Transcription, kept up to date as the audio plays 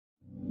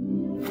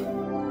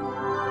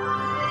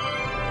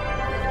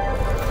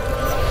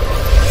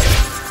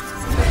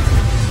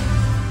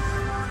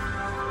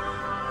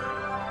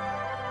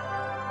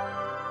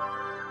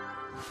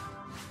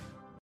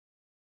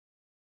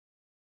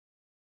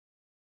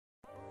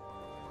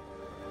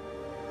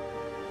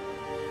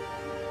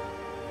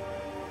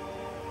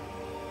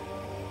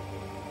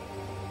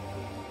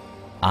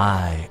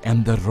I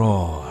am the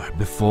roar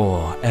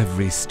before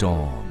every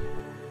storm,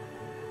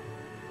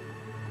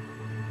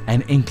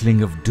 an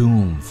inkling of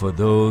doom for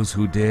those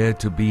who dare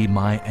to be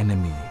my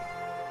enemy,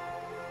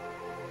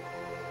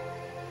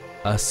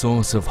 a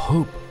source of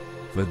hope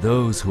for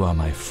those who are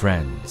my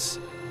friends.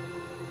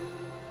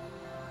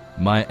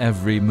 My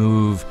every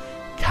move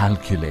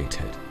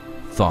calculated,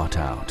 thought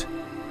out,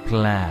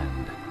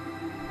 planned.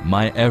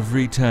 My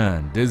every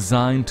turn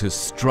designed to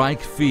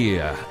strike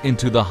fear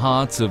into the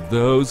hearts of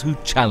those who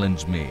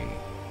challenge me.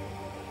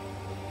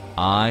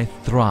 I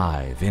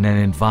thrive in an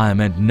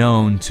environment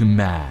known to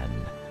man.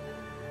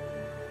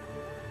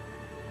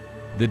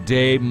 The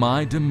day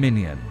my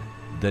dominion,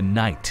 the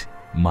night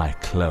my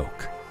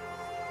cloak.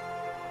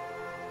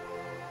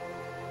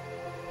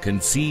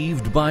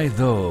 Conceived by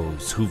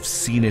those who've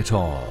seen it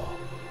all,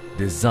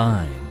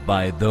 designed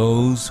by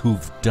those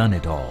who've done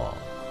it all,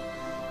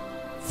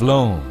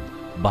 flown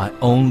by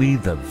only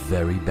the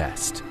very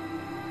best.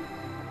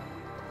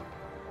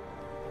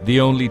 The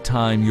only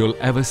time you'll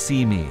ever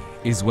see me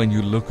is when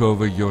you look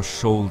over your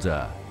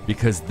shoulder,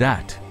 because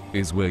that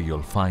is where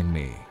you'll find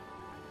me.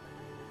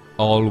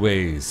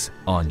 Always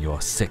on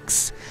your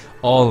six,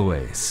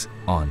 always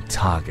on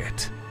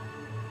target.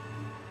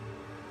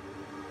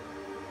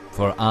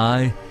 For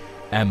I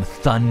am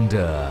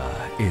thunder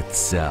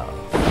itself.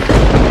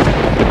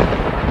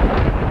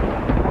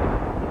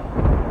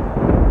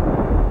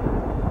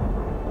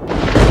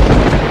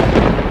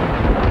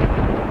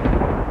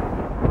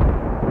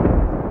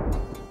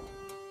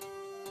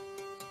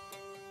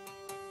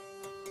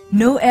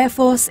 No air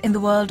force in the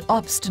world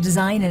opts to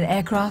design an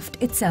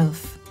aircraft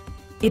itself.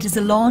 It is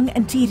a long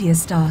and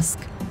tedious task,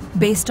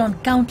 based on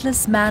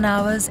countless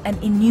man-hours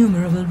and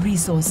innumerable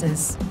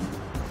resources.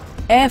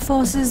 Air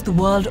forces the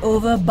world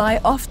over buy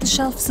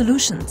off-the-shelf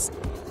solutions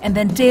and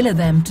then tailor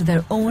them to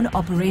their own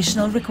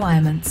operational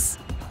requirements.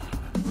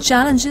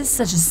 Challenges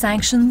such as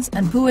sanctions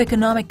and poor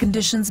economic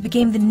conditions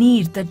became the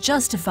need that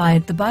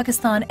justified the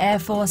Pakistan Air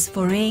Force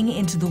foraying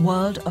into the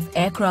world of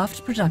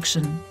aircraft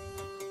production.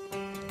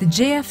 The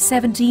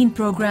JF-17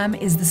 program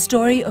is the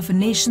story of a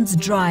nation's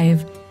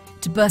drive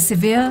to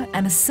persevere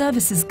and a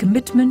service's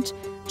commitment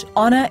to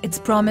honor its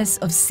promise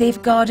of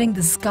safeguarding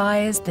the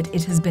skies that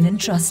it has been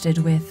entrusted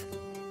with.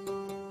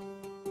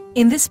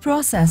 In this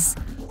process,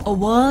 a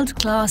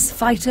world-class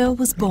fighter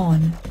was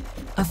born,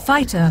 a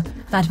fighter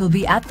that will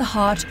be at the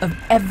heart of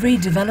every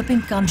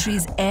developing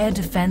country's air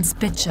defense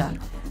picture,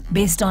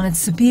 based on its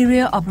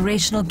superior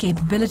operational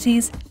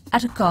capabilities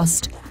at a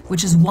cost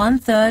which is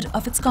 1/3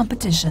 of its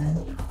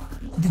competition.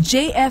 The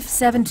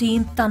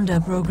JF-17 Thunder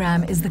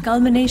program is the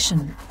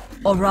culmination,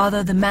 or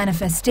rather the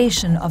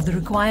manifestation, of the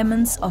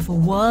requirements of a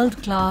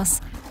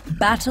world-class,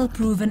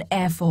 battle-proven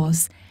air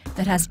force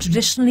that has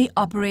traditionally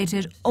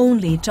operated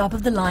only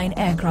top-of-the-line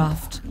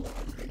aircraft.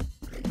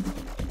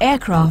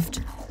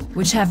 Aircraft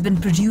which have been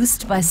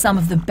produced by some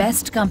of the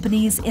best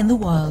companies in the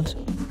world.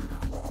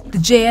 The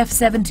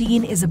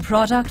JF-17 is a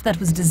product that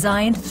was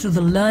designed through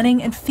the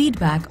learning and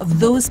feedback of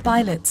those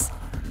pilots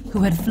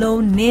who had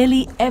flown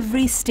nearly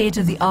every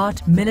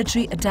state-of-the-art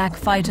military attack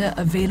fighter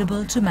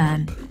available to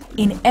man,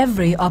 in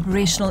every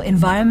operational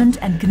environment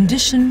and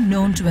condition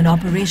known to an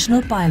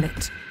operational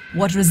pilot.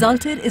 What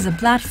resulted is a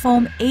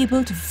platform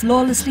able to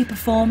flawlessly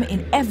perform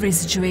in every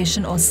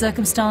situation or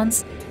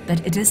circumstance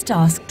that it is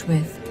tasked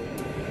with.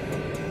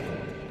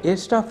 Air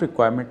staff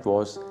requirement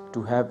was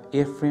to have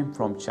airframe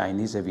from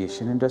Chinese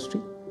aviation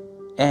industry,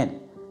 and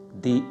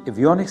the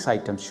avionics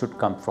items should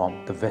come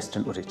from the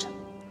Western origin.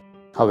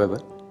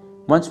 However,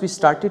 once we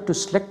started to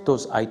select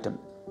those items,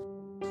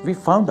 we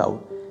found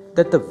out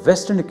that the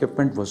Western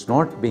equipment was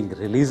not being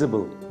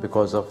releasable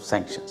because of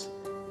sanctions.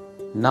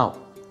 Now,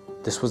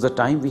 this was the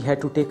time we had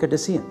to take a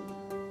decision,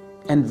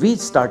 and we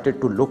started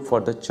to look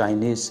for the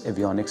Chinese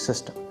avionics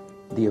system.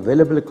 The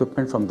available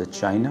equipment from the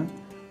China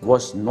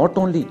was not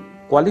only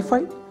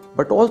qualified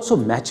but also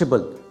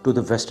matchable to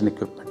the Western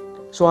equipment.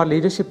 So our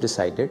leadership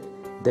decided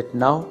that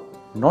now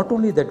not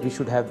only that we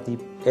should have the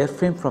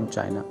airframe from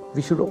China,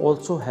 we should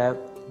also have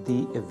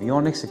the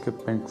avionics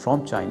equipment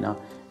from China,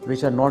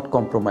 which are not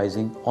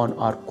compromising on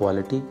our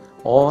quality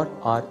or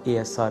our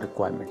ASR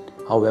requirement.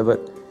 However,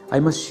 I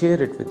must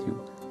share it with you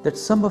that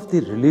some of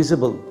the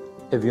releasable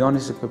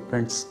avionics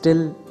equipment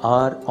still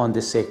are on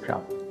this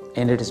aircraft,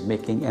 and it is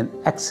making an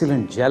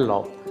excellent gel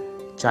of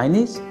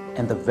Chinese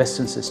and the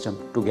Western system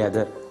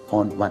together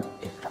on one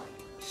aircraft.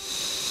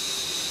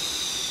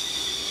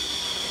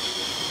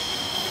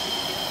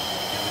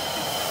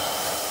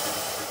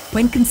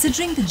 When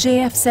considering the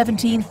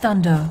JF-17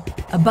 Thunder,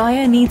 a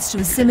buyer needs to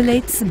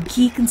assimilate some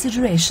key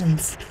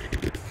considerations.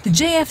 The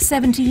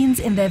JF-17s,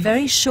 in their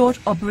very short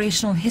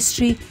operational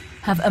history,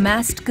 have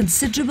amassed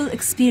considerable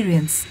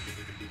experience,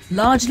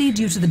 largely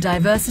due to the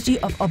diversity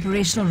of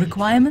operational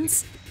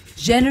requirements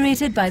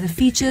generated by the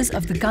features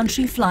of the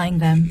country flying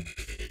them.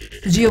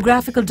 The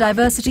geographical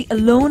diversity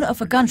alone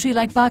of a country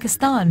like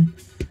Pakistan,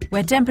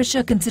 where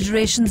temperature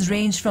considerations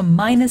range from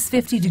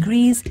 -50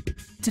 degrees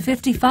to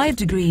 55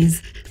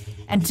 degrees,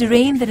 and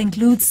terrain that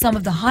includes some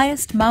of the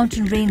highest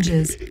mountain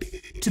ranges,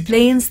 to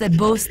plains that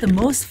boast the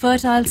most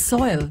fertile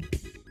soil,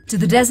 to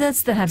the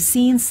deserts that have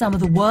seen some of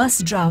the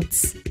worst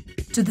droughts,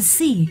 to the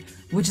sea,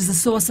 which is a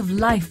source of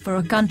life for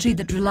a country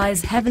that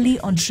relies heavily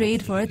on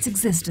trade for its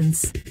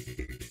existence.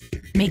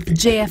 Make the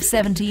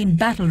JF-17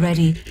 battle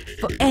ready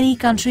for any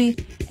country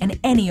and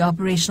any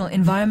operational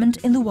environment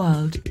in the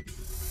world.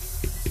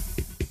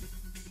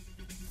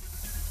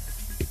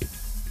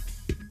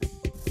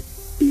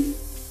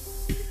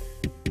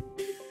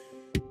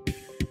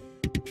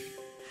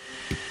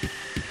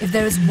 If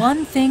there is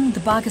one thing the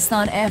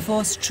Pakistan Air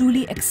Force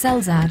truly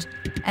excels at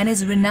and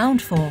is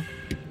renowned for,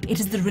 it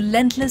is the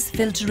relentless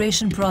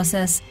filtration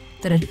process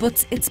that it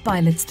puts its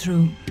pilots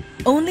through.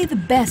 Only the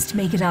best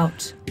make it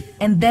out,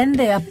 and then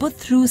they are put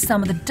through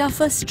some of the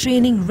toughest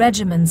training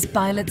regimens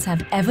pilots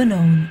have ever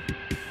known.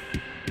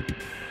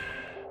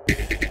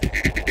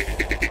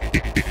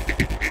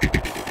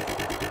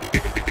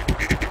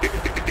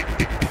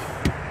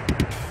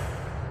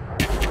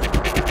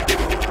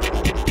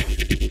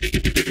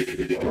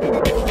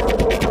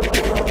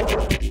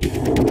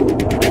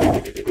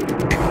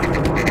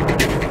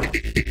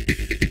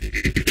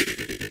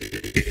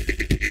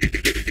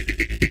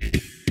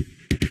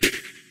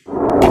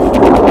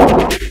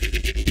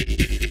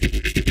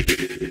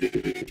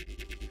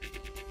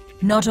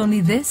 Not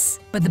only this,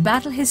 but the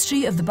battle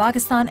history of the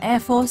Pakistan Air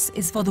Force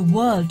is for the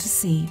world to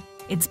see.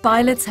 Its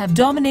pilots have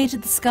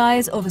dominated the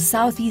skies over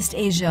Southeast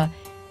Asia,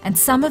 and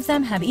some of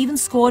them have even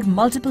scored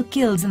multiple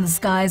kills in the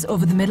skies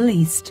over the Middle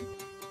East.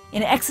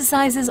 In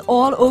exercises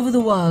all over the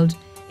world,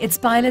 its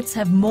pilots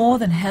have more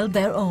than held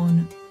their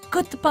own.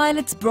 Could the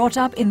pilots brought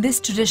up in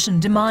this tradition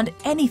demand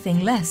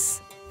anything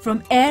less?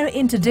 From air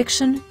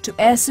interdiction to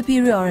air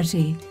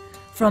superiority,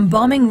 from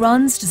bombing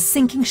runs to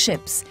sinking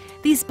ships,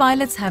 these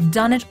pilots have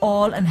done it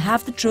all and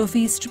have the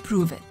trophies to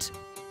prove it.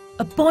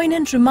 A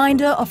poignant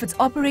reminder of its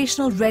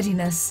operational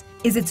readiness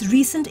is its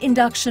recent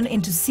induction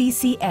into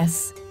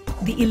CCS,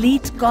 the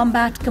Elite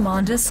Combat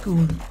Commander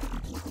School.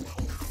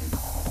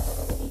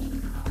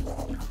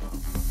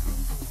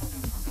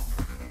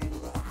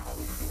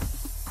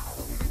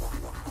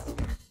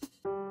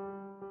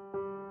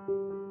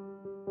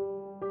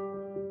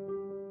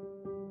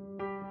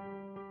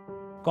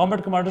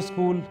 Combat Commander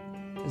School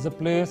is a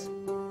place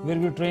where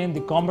we train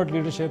the combat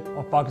leadership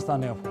of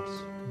Pakistan Air Force.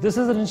 This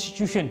is an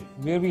institution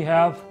where we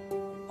have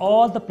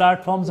all the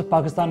platforms of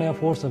Pakistan Air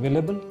Force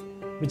available,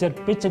 which are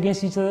pitched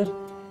against each other,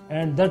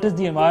 and that is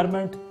the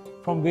environment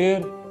from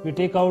where we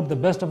take out the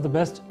best of the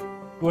best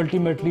to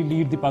ultimately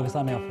lead the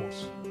Pakistan Air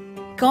Force.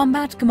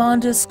 Combat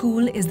Commander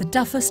School is the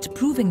toughest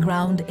proving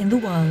ground in the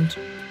world.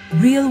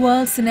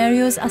 Real-world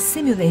scenarios are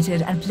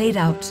simulated and played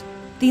out.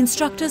 The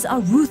instructors are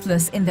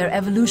ruthless in their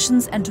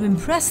evolutions, and to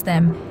impress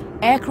them,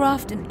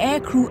 aircraft and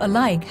aircrew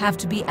alike have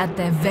to be at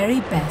their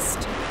very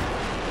best.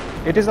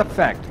 It is a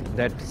fact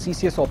that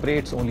CCS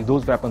operates only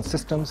those weapon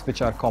systems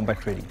which are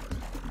combat ready.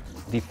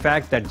 The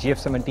fact that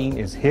JF-17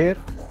 is here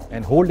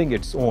and holding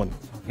its own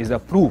is a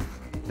proof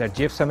that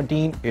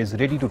JF-17 is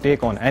ready to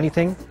take on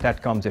anything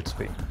that comes its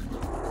way.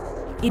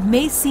 It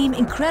may seem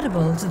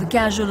incredible to the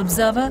casual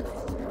observer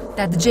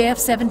that the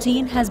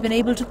JF-17 has been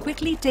able to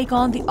quickly take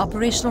on the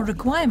operational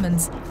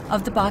requirements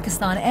of the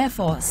Pakistan Air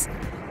Force.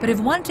 But if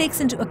one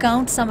takes into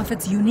account some of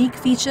its unique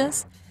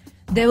features,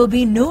 there will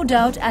be no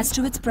doubt as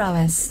to its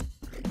prowess.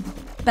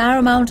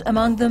 Paramount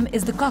among them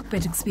is the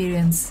cockpit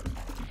experience.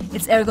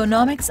 Its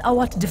ergonomics are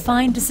what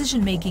define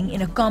decision-making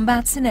in a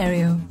combat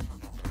scenario.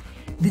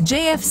 The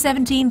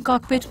JF-17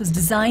 cockpit was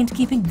designed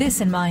keeping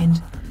this in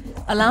mind,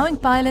 allowing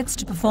pilots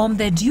to perform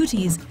their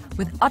duties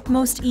with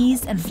utmost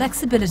ease and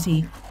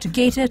flexibility to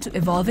cater to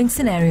evolving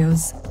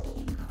scenarios.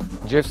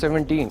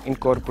 JF-17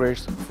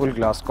 incorporates full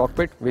glass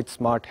cockpit with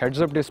smart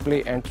heads-up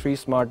display and 3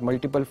 smart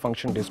multiple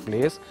function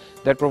displays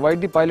that provide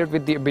the pilot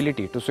with the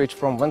ability to switch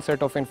from one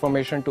set of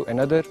information to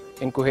another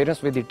in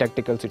coherence with the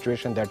tactical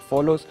situation that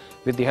follows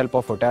with the help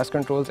of a task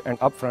controls and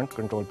upfront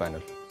control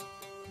panel.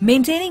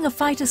 Maintaining a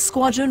fighter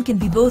squadron can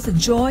be both a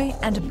joy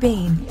and a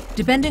pain,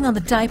 depending on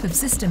the type of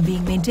system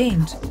being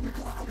maintained.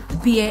 The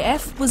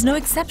PAF was no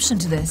exception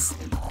to this,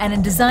 and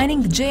in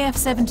designing the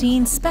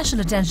JF-17, special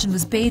attention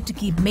was paid to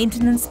keep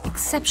maintenance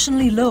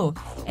exceptionally low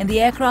and the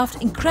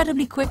aircraft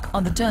incredibly quick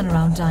on the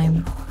turnaround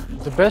time.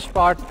 The best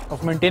part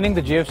of maintaining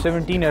the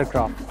JF-17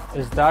 aircraft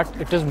is that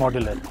it is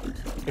modular.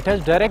 It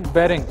has direct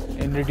bearing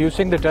in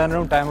reducing the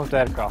turnaround time of the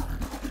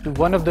aircraft to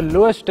one of the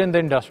lowest in the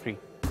industry.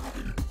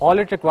 All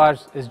it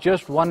requires is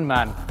just one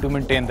man to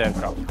maintain the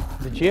aircraft.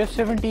 The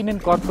JF-17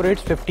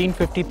 incorporates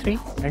 1553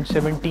 and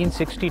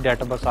 1760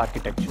 databus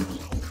architectures.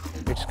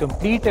 Its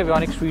complete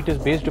avionics suite is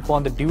based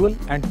upon the dual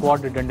and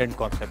quad redundant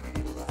concept.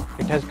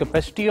 It has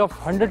capacity of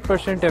 100%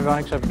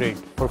 avionics upgrade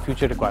for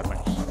future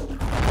requirements.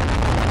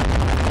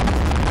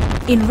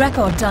 In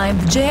record time,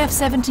 the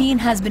JF-17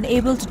 has been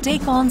able to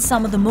take on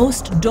some of the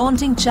most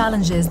daunting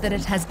challenges that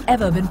it has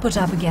ever been put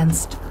up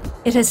against.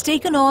 It has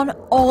taken on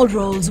all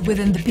roles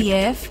within the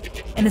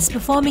PAF and is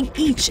performing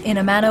each in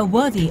a manner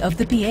worthy of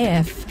the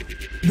PAF.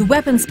 The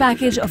weapons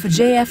package of a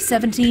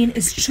JF-17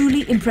 is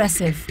truly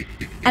impressive.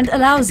 and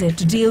allows it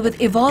to deal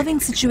with evolving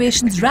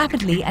situations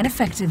rapidly and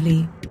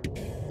effectively.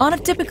 On a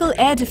typical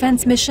air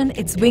defense mission,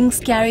 its wings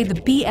carry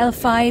the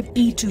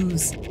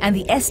PL-5E2s and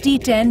the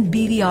SD-10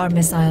 BVR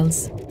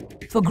missiles.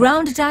 For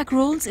ground attack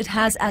roles, it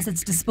has as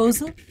its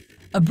disposal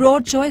a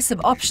broad choice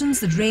of options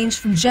that range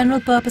from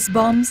general-purpose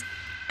bombs,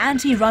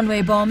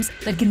 anti-runway bombs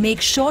that can make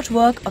short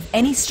work of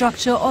any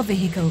structure or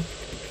vehicle.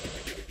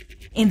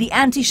 In the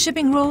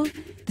anti-shipping role,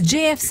 the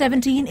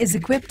JF-17 is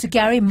equipped to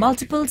carry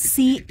multiple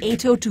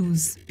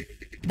C-802s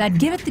that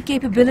give it the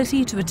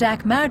capability to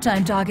attack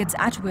maritime targets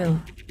at will.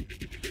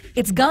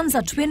 Its guns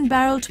are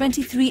twin-barrel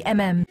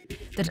 23mm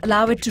that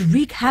allow it to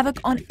wreak havoc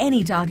on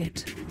any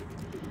target.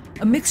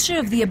 A mixture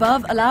of the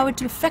above allow it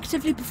to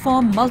effectively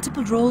perform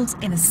multiple roles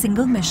in a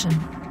single mission.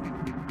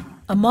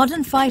 A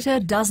modern fighter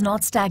does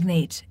not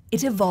stagnate,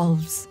 it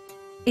evolves.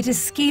 It is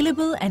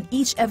scalable and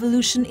each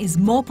evolution is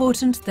more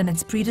potent than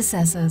its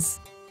predecessors.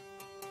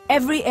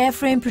 Every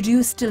airframe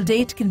produced till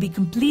date can be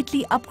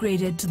completely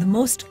upgraded to the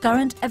most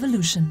current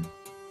evolution.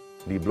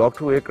 The Block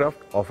 2 aircraft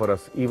offer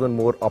us even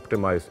more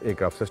optimized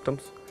aircraft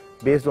systems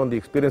based on the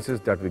experiences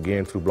that we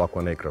gained through Block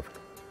 1 aircraft.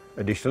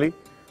 Additionally,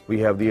 we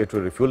have the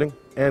air-to-air refueling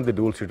and the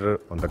dual-seater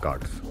on the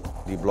cards.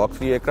 The Block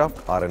 3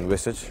 aircraft are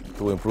envisaged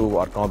to improve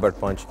our combat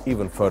punch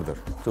even further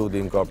through the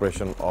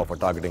incorporation of a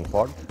targeting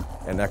pod,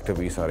 an active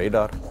ESA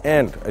radar,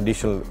 and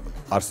additional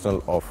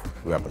arsenal of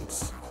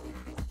weapons.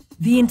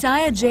 The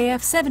entire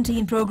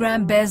JF-17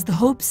 program bears the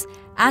hopes,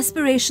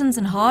 aspirations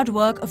and hard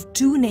work of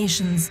two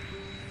nations,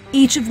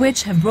 each of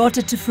which have brought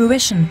it to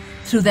fruition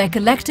through their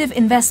collective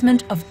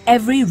investment of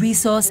every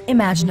resource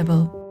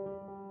imaginable.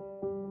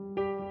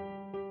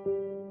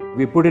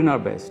 We put in our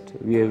best.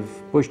 We have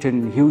pushed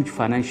in huge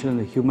financial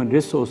and human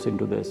resource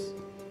into this.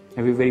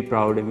 And we're very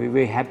proud and we're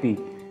very happy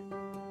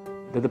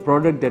that the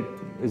product that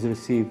is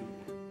received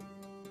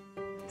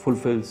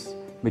fulfills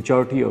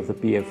majority of the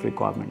PF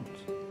requirements.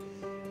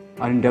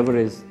 Our endeavor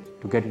is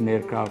to get an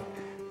aircraft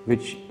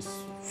which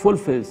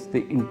fulfills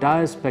the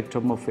entire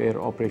spectrum of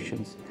air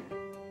operations.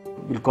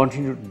 We'll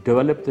continue to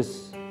develop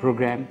this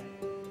program.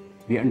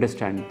 We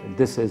understand that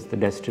this is the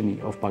destiny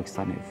of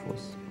Pakistan Air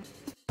Force.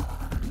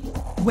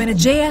 When a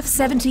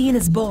JF-17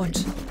 is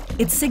bought,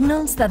 it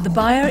signals that the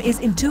buyer is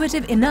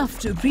intuitive enough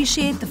to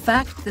appreciate the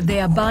fact that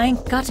they are buying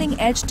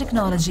cutting-edge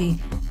technology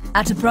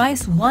at a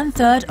price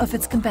 1/3 of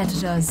its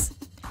competitors.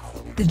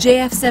 The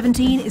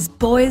JF-17 is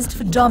poised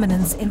for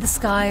dominance in the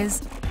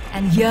skies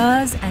and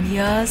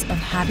years of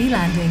happy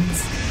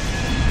landings.